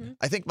time then. Mhm.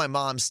 I think my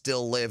mom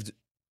still lived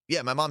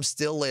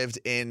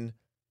in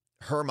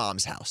her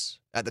mom's house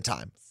at the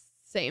time.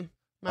 Same.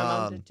 My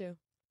mom did too.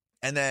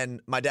 And then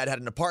my dad had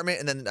an apartment,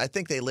 and then I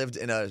think they lived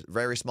in a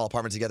very small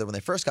apartment together when they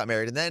first got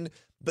married. And then,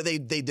 but they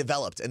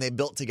developed and they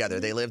built together.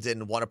 They lived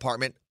in one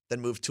apartment, then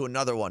moved to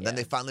another one. Then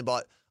Yeah. they finally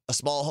bought a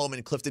small home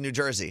in Clifton, New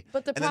Jersey.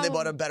 But the and then they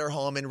bought problem- a better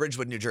home in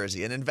Ridgewood, New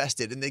Jersey, and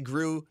invested, and they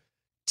grew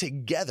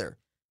together.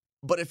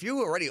 But if you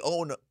already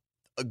own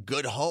a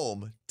good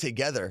home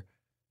together,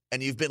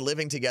 and you've been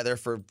living together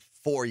for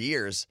 4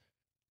 years,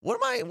 what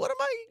am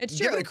I It's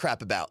giving true. a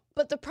crap about?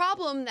 But the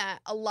problem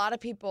that a lot of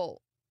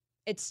people,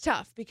 it's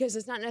tough because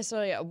it's not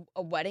necessarily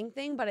a wedding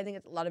thing, but I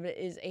think a lot of it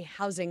is a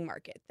housing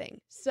market thing.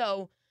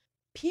 So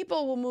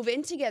people will move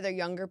in together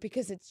younger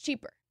because it's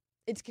cheaper.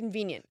 It's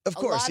convenient. Of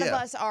course, a lot of yeah.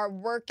 us are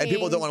working. And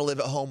people don't want to live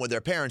at home with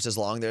their parents as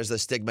long. There's a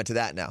stigma to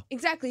that now.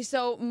 Exactly.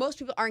 So most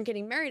people aren't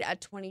getting married at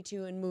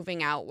 22 and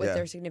moving out with Yeah.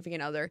 their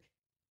significant other,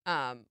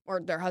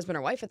 or their husband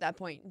or wife at that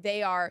point.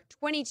 They are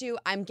 22.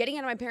 I'm getting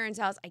out of my parents'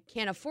 house. I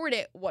can't afford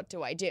it. What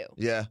do I do?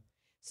 Yeah.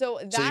 So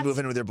that's So you move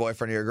in with your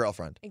boyfriend or your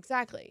girlfriend.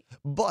 exactly.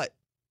 But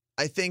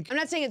I think, I'm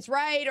not saying it's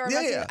right or I'm Yeah,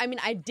 not saying, yeah. I mean,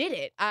 I did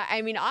it.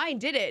 I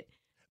did it.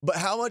 but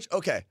how much?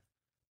 Okay,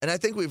 and I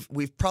think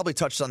we've probably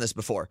touched on this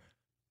before.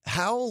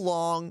 How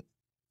long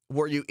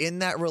were you in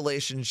that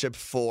relationship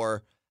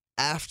for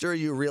after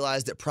you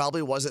realized it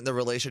probably wasn't the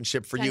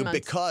relationship for 10 you? months.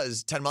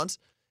 Because 10 months,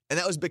 and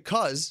that was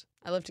because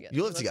I lived together.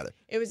 you lived together.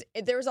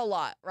 There was a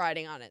lot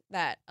riding on it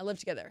that I lived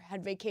together,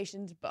 had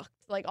vacations booked,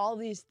 like all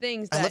these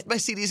things I that left my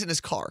CDs in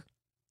his car.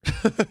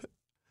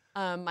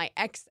 my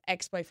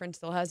ex-boyfriend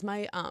still has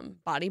my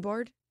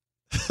bodyboard.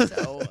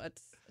 So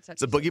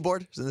It's a boogie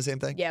board. Isn't it the same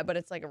thing? Yeah, but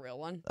it's like a real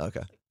one.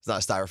 Okay, it's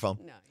not a styrofoam.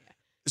 No, yeah.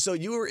 So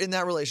you were in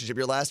that relationship,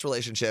 your last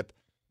relationship,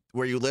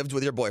 where you lived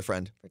with your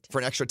boyfriend For 10 for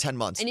an extra 10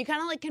 months. And you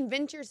kind of like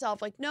convince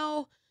yourself, like,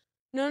 no,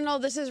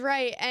 this is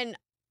right. And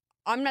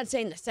I'm not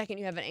saying the second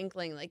you have an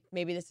inkling, like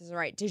maybe this isn't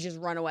right, to just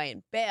run away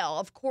and bail.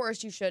 Of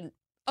course you should.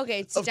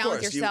 Okay, sit Of down with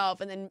course, you-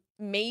 yourself and then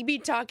maybe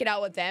talk it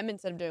out with them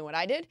instead of doing what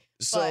I did.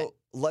 So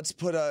let's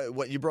put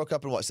what you broke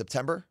up in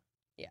September?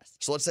 Yes.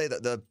 So let's say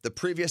that the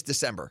previous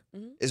December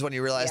Mhm. is when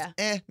you realized,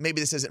 Yeah.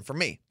 maybe this isn't for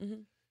me.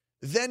 Mhm.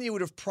 Then you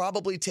would have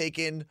probably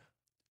taken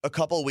a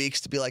couple of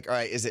weeks to be like, all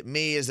right, is it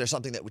me? Is there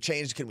something that would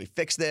change? Can we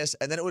fix this?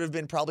 And then it would have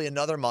been probably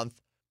another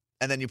month,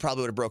 and then you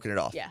probably would have broken it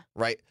off. Yeah.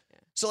 Right? Yeah.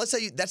 So let's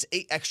say that's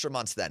 8 extra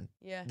months then.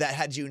 Yeah. That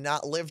had you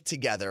not lived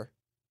together,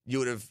 you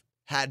would have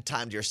had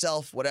time to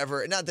yourself,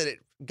 whatever. Not that it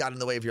got in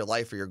the way of your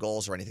life or your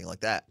goals or anything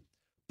like that.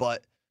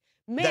 But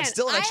Man,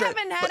 still an extra- I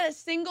haven't had but- a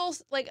single,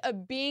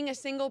 being a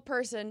single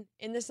person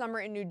in the summer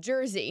in New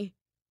Jersey,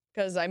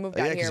 because I moved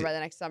Oh, out yeah, 'cause here you- by the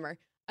next summer.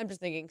 I'm just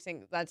thinking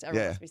single. That's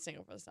everyone Yeah. wants to be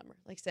single for the summer,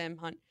 like Sam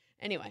Hunt.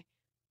 Anyway,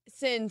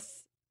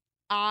 since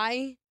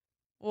I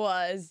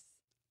was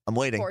I'm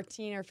waiting.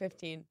 14 or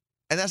 15,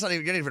 And that's you're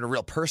not even a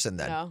real person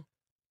then. no,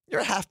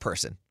 You're a half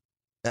person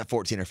at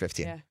 14 or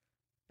 15. yeah.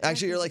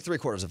 Actually, you're like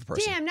 3/4 of a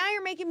person. Damn, now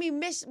you're making me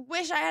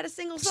wish I had a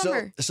single So,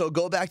 summer so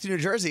go back to New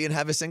Jersey and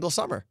have a single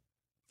summer.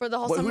 for the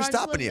whole Who's summer. I'll just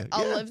stopping live you? there.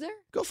 I'll Yeah. live there.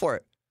 Go for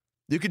it.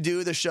 You could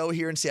do the show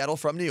here in Seattle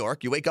from New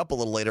York. You wake up a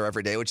little later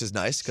every day, which is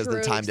nice because of the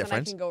True, time 'cause then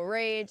difference. I can go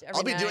rage.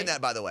 I'll be doing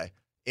that, by the way,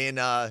 in,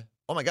 oh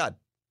my God,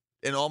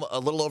 in a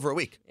little over a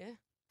week. Yeah.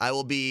 I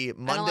will be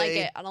Monday, don't like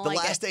it. I don't the like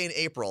last it. day in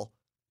April.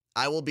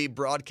 I will be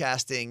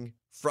broadcasting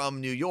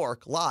from New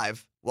York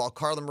live while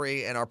Carla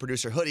Marie and our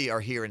producer Hoodie are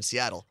here in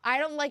Seattle. I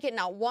don't like it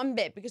not one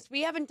bit because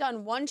we haven't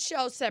done one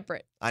show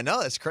separate I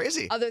know, that's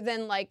crazy. other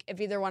than like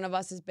if either one of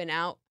us has been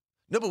out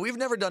No, but we've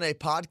never done a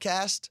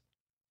podcast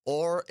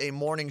or a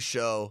morning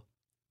show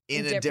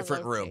in a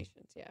different room.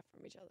 locations, yeah,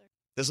 from each other.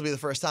 This will be the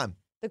first time.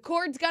 The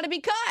cord's got to be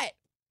cut.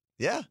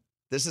 Yeah,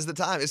 this is the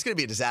time. It's going to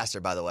be a disaster,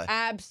 by the way.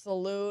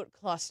 Absolute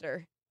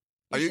cluster.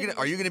 Are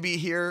you gonna be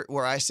here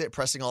where I sit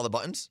pressing all the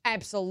buttons?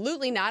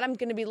 Absolutely not. I'm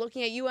going to be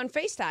looking at you on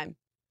FaceTime.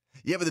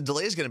 Yeah, but the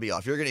delay is going to be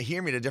off. You're going to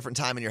hear me at a different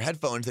time in your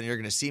headphones than you're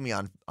going to see me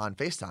on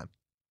FaceTime.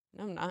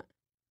 No, I'm not.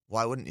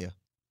 Why wouldn't you?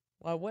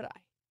 Why would I?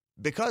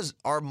 Because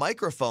our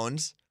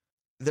microphones,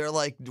 they're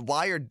like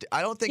wired.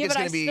 I don't think Yeah, it's but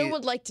I going to be. still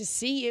would like to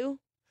see you.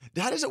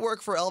 How does it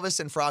work for Elvis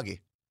and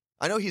Froggy?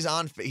 I know he's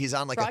on like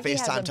Froggy a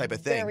has FaceTime type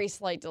of thing. Very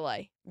slight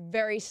delay.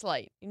 Very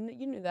slight.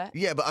 You knew that.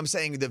 Yeah, but I'm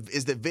saying,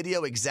 is the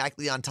video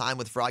exactly on time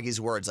with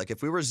Froggy's words? Like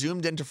if we were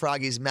zoomed into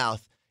Froggy's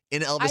mouth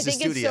in Elvis's I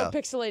think studio.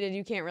 it's so pixelated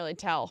you can't really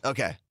tell.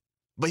 Okay.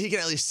 But he can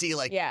at least see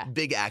like Yeah.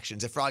 big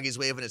actions. If Froggy's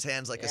waving his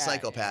hands like a Yeah,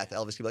 psychopath,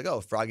 Elvis can be like,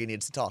 oh, Froggy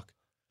needs to talk.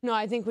 No,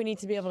 I think we need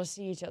to be able to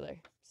see each other.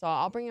 So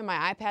I'll bring in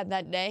my iPad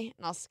that day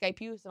and I'll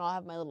Skype you, so I'll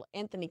have my little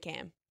Anthony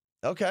cam.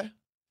 Okay.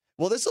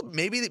 Well, this will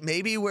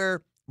maybe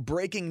we're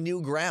breaking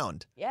new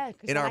ground. Yeah,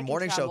 because In our I can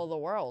morning show- travel the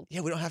world.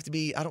 Yeah, we don't have to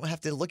be. I don't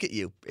have to look at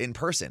you in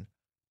person.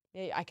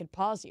 Yeah, I could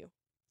pause you.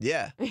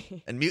 Yeah,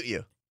 and mute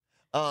you.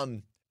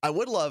 I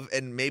would love,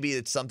 and maybe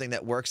it's something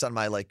that works on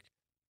my like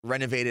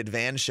renovated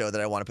van show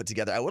that I want to put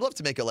together. I would love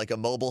to make a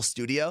mobile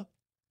studio,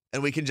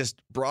 and we can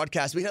just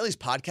broadcast. We can at least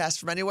podcast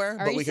from anywhere,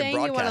 Are but you we can saying you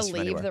want broadcast to from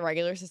leave anywhere. the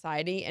regular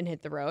society and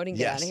hit the road and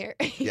get out of here?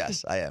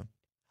 Yes, I am.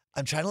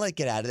 I'm trying to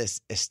get out of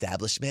this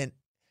establishment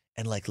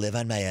and live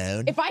on my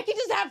own. If I could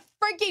just have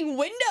freaking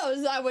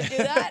windows, I would do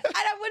that.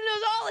 I'd have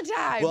windows all the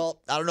time.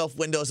 Well, I don't know if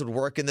windows would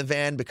work in the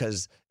van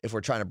because if we're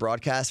trying to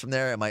broadcast from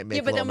there, it might make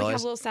yeah, a but little then we noise.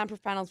 have little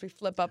soundproof panels we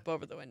flip up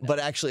over the window. But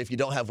actually, if you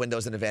don't have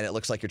windows in a van, it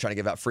looks like you're trying to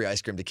give out free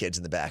ice cream to kids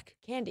in the back.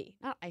 Candy,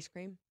 not ice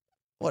cream.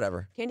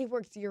 Whatever. Candy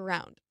works year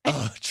round.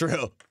 Oh,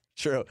 true.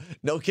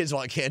 No kids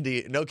want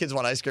candy. No kids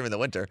want ice cream in the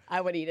winter.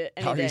 I would eat it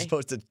any How are day. you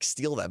supposed to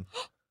steal them?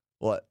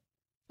 What?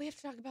 We have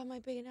to talk about my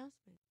big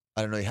announcement.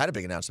 I don't know. You had a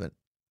big announcement.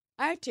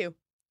 I have two.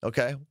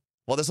 Okay.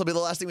 Well, this will be the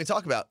last thing we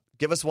talk about.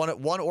 Give us one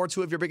or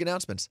two of your big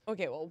announcements.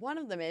 Okay, well, one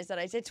of them is that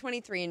I did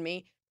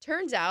 23andMe.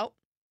 Turns out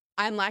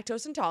I'm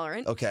lactose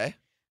intolerant. Okay.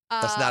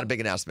 That's not a big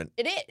announcement.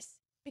 It is.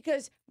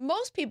 Because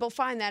most people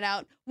find that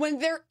out when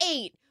they're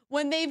 8,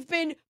 when they've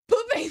been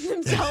pooping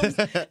themselves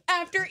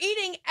after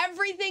eating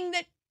everything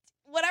that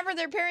whatever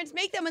their parents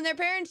make them, and their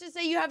parents just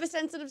say you have a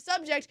sensitive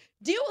subject,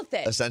 deal with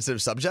it. A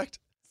sensitive subject?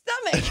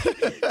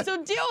 Stomach.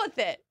 So deal with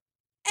it.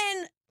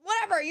 And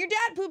whatever, your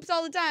dad poops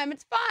all the time.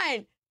 It's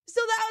fine. So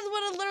that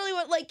was literally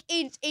what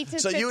age 8 to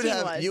 15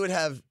 was. you would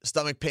have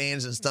stomach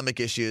pains and stomach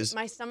issues.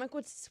 My stomach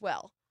would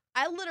swell.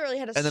 I literally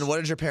had a. And then what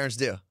did your parents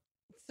do?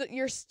 So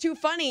you're too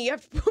funny. You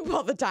have to poop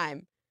all the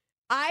time.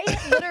 I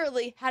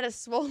literally had a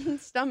swollen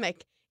stomach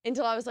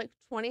until I was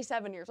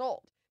 27 years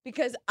old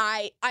because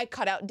I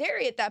cut out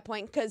dairy at that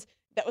point because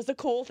that was the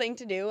cool thing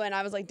to do. And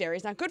I was like,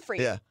 dairy's not good for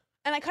you. Yeah.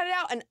 And I cut it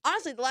out. And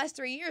honestly, the last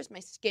 3 years, my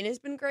skin has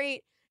been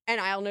great.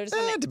 And I'll notice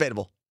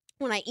Debatable.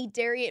 when I eat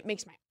dairy, it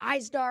makes my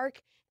eyes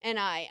dark. And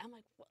I'm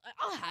like, well,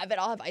 I'll have it.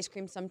 I'll have ice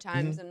cream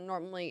sometimes. And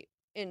normally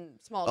in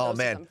small doses,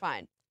 man. I'm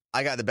fine.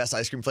 I got the best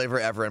ice cream flavor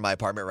ever in my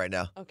apartment right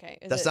now. Okay.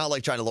 That's not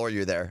trying to lure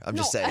you there. I'm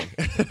just No. saying.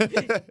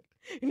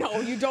 No,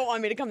 you don't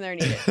want me to come there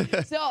and eat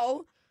it.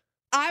 So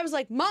I was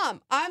like,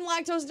 Mom, I'm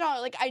lactose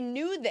intolerant. I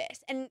knew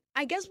this. And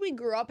I guess we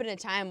grew up in a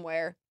time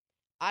where,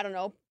 I don't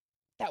know,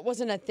 that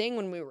wasn't a thing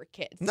when we were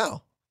kids.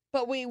 No.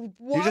 But we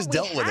just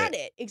dealt with had it.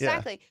 it.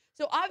 Exactly. Yeah.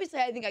 So obviously,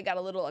 I think I got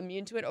a little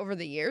immune to it over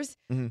the years.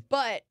 Mhm.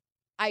 But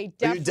I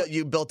definitely,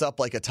 You built up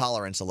a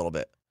tolerance a little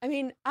bit. I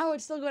mean, I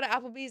would still go to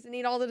Applebee's and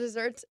eat all the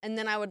desserts. And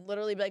then I would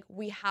literally be like,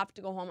 we have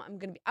to go home.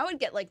 I would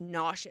get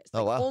nauseous.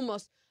 Oh, wow.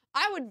 Almost.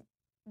 I would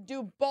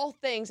do both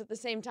things at the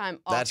same time.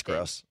 Often. That's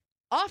gross.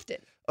 Often.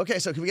 Okay,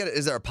 so can we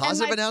is there a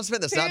positive my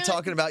announcement that's not parents-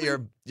 talking about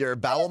your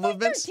bowel I was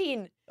movements?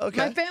 13. Okay.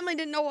 My family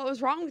didn't know what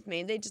was wrong with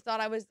me. They just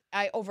thought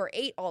I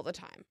overate all the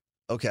time.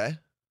 Okay.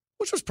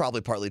 Which was probably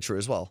partly true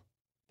as well.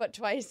 But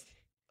twice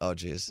Oh,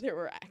 geez. there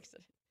were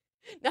accidents.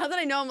 Now that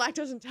I know I'm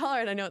lactose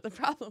intolerant, I know what the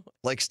problem was.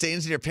 Like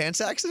stains in your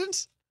pants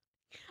accidents?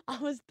 I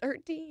was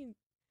 13.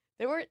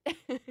 They weren't.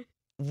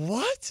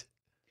 What?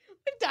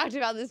 We've talked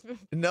about this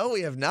before. No,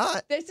 we have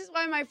not. This is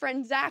why my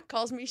friend Zach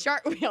calls me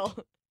Shark Wheel.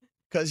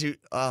 Because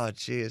oh,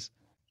 jeez.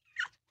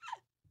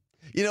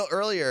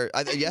 Earlier,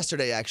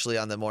 yesterday actually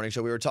on the morning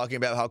show, we were talking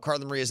about how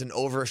Carla Marie is an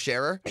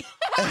oversharer.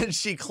 And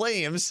she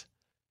claims,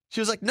 she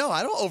was like, no,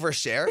 I don't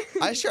overshare.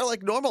 I share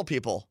like normal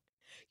people.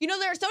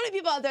 There are so many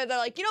people out there that are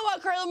like, you know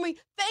what, Carla Marie,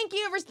 thank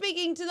you for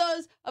speaking to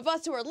those of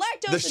us who are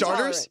lactose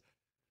intolerant.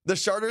 The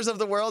Charters of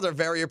the world are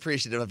very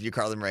appreciative of you,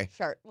 Carla Marie.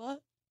 Shart.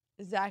 What?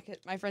 Zach,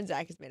 my friend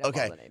Zach has made up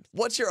all the names.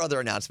 What's your other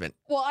announcement?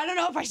 Well, I don't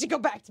know if I should go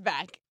back to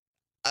back.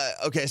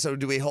 Okay, so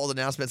do we hold an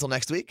announcement until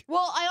next week?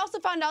 Well, I also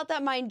found out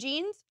that my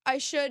jeans, I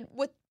should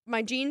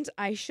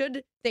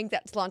think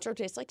that cilantro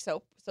tastes like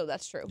soap. So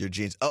that's true. Your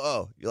genes.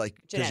 Oh, you're like,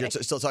 because you're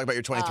Genetic. still talking about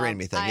your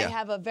 23andMe thing. I Yeah.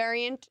 have a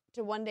variant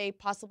to one day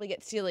possibly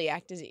get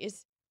celiac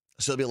disease.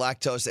 So it'll be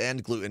lactose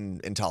and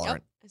gluten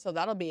intolerant. Yep. So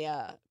that'll be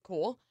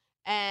cool.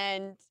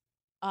 And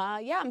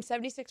yeah, I'm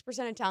 76%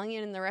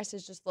 Italian, and the rest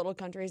is just little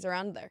countries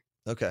around there.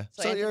 Okay.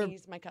 So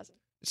Anthony's my cousin.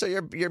 So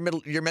you're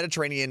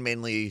Mediterranean,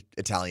 mainly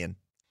Italian.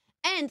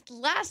 And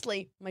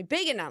lastly, my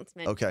big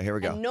announcement. Okay, here we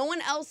go. And no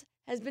one else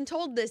has been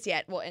told this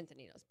yet. Well,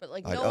 Anthony knows, but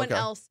no one Okay.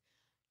 else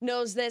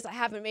knows this. I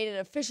haven't made it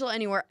official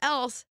anywhere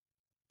else.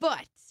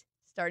 But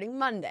starting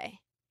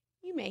Monday,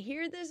 you may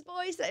hear this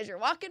voice as you're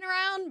walking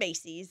around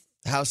Macy's.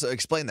 How so?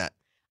 Explain that.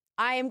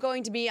 I am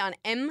going to be on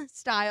M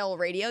Style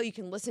Radio. You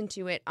can listen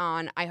to it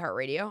on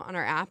iHeartRadio on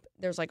our app.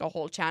 There's a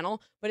whole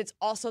channel, but it's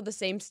also the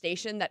same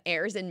station that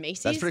airs in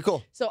Macy's. That's pretty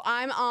cool. So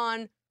I'm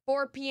on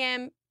 4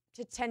 p.m.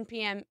 to 10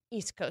 p.m.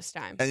 East Coast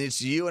time. And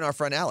it's you and our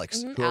friend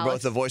Alex, who are both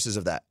Alex. the voices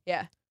of that.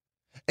 Yeah.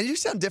 And you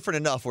sound different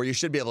enough where you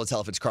should be able to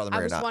tell if it's Carla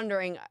Marie I was or not.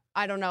 wondering,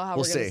 I don't know how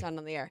We'll we're going to see. sound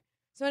on the air.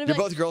 So I'm You're gonna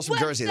be both girls from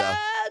Jersey, though.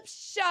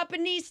 What's up,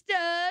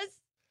 Shoppinistas?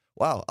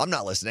 Wow, I'm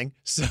not listening.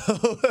 So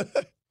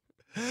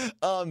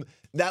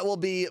that will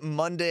be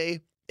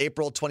Monday,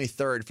 April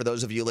 23rd for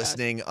those of you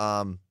listening.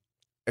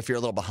 If you're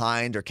a little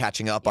behind or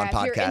catching up on If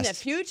you're in the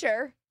podcasts.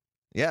 future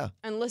Yeah.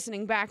 and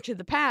listening back to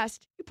the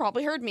past, you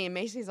probably heard me in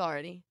Macy's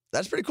already.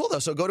 That's pretty cool, though.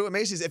 So go to a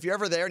Macy's. If you're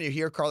ever there and you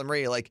hear Carla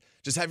Marie,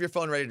 just have your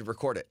phone ready to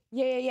record it.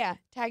 Yeah.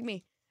 Tag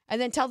me.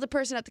 And then tell the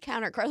person at the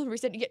counter at Carla Marie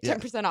said you get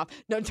 10% off.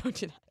 No, don't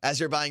do that. As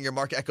you're buying your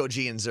Marc Ecko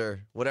jeans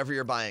or whatever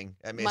you're buying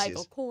at Macy's.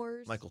 Michael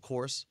Kors. Michael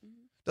Kors.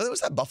 No,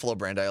 what's that Buffalo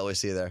brand I always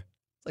see there?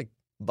 It's like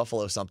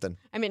Buffalo something.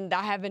 I mean,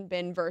 I haven't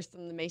been versed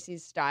in the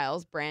Macy's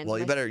styles brand. Well,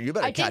 you better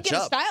I catch did get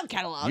up. a style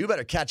catalog. You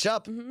better catch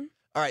up.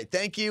 All right,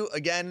 thank you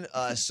again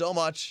so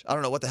much. I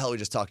don't know what the hell we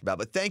just talked about,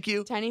 but thank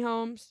you Tiny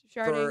homes,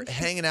 for sharding.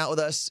 hanging out with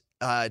us.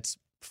 It's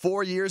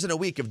 4 years and a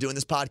week of doing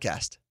this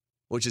podcast,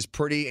 which is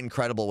pretty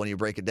incredible when you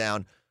break it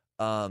down.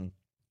 I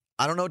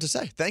don't know what to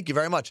say. Thank you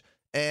very much.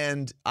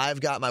 And I've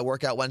got my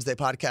Workout Wednesday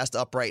podcast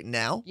up right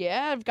now.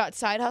 Yeah, I've got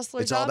Side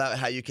Hustlers It's all up. about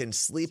how you can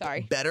sleep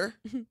better.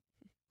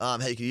 How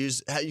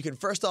you can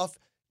first off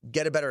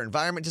get a better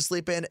environment to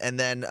sleep in, and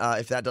then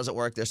if that doesn't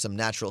work, there's some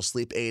natural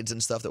sleep aids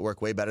and stuff that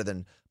work way better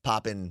than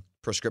popping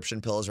prescription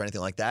pills or anything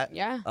like that.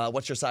 Yeah.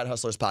 What's your Side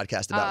Hustlers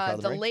podcast about,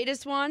 Carla The Marie?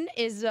 latest one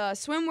is a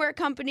swimwear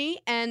company,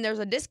 and there's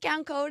a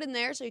discount code in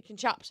there so you can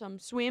shop some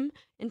swim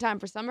in time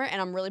for summer,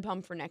 and I'm really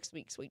pumped for next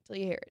week's week till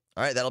you hear it.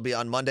 All right, that'll be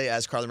on Monday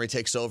as Carla Marie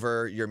takes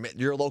over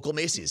your local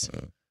Macy's.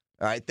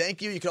 All right,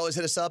 thank you. You can always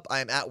hit us up.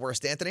 I am at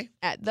Worst Anthony.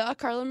 At the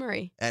Carla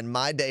Marie. And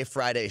My Day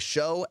Friday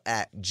Show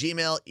at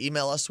Gmail.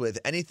 Email us with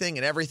anything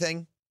and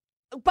everything.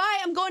 Bye,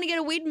 I'm going to get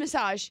a weed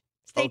massage.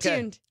 Stay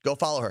tuned. Go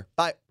follow her.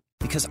 Bye.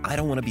 Because I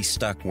don't want to be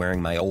stuck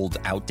wearing my old,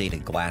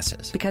 outdated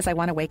glasses. Because I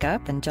want to wake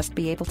up and just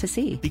be able to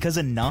see. Because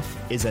enough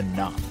is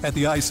enough. At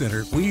the Eye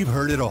Center, we've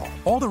heard it all.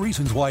 All the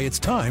reasons why it's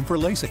time for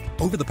LASIK.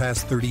 Over the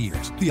past 30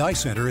 years, the Eye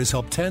Center has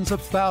helped tens of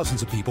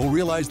thousands of people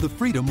realize the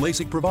freedom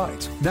LASIK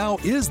provides. Now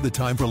is the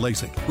time for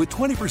LASIK, with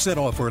 20%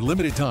 off for a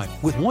limited time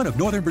with one of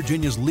Northern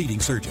Virginia's leading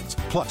surgeons.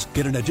 Plus,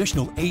 get an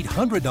additional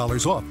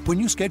 $800 off when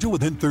you schedule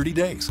within 30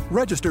 days.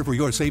 Register for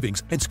your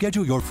savings and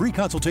schedule your free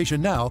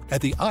consultation now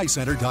at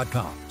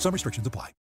theeyecenter.com. Some restrictions apply.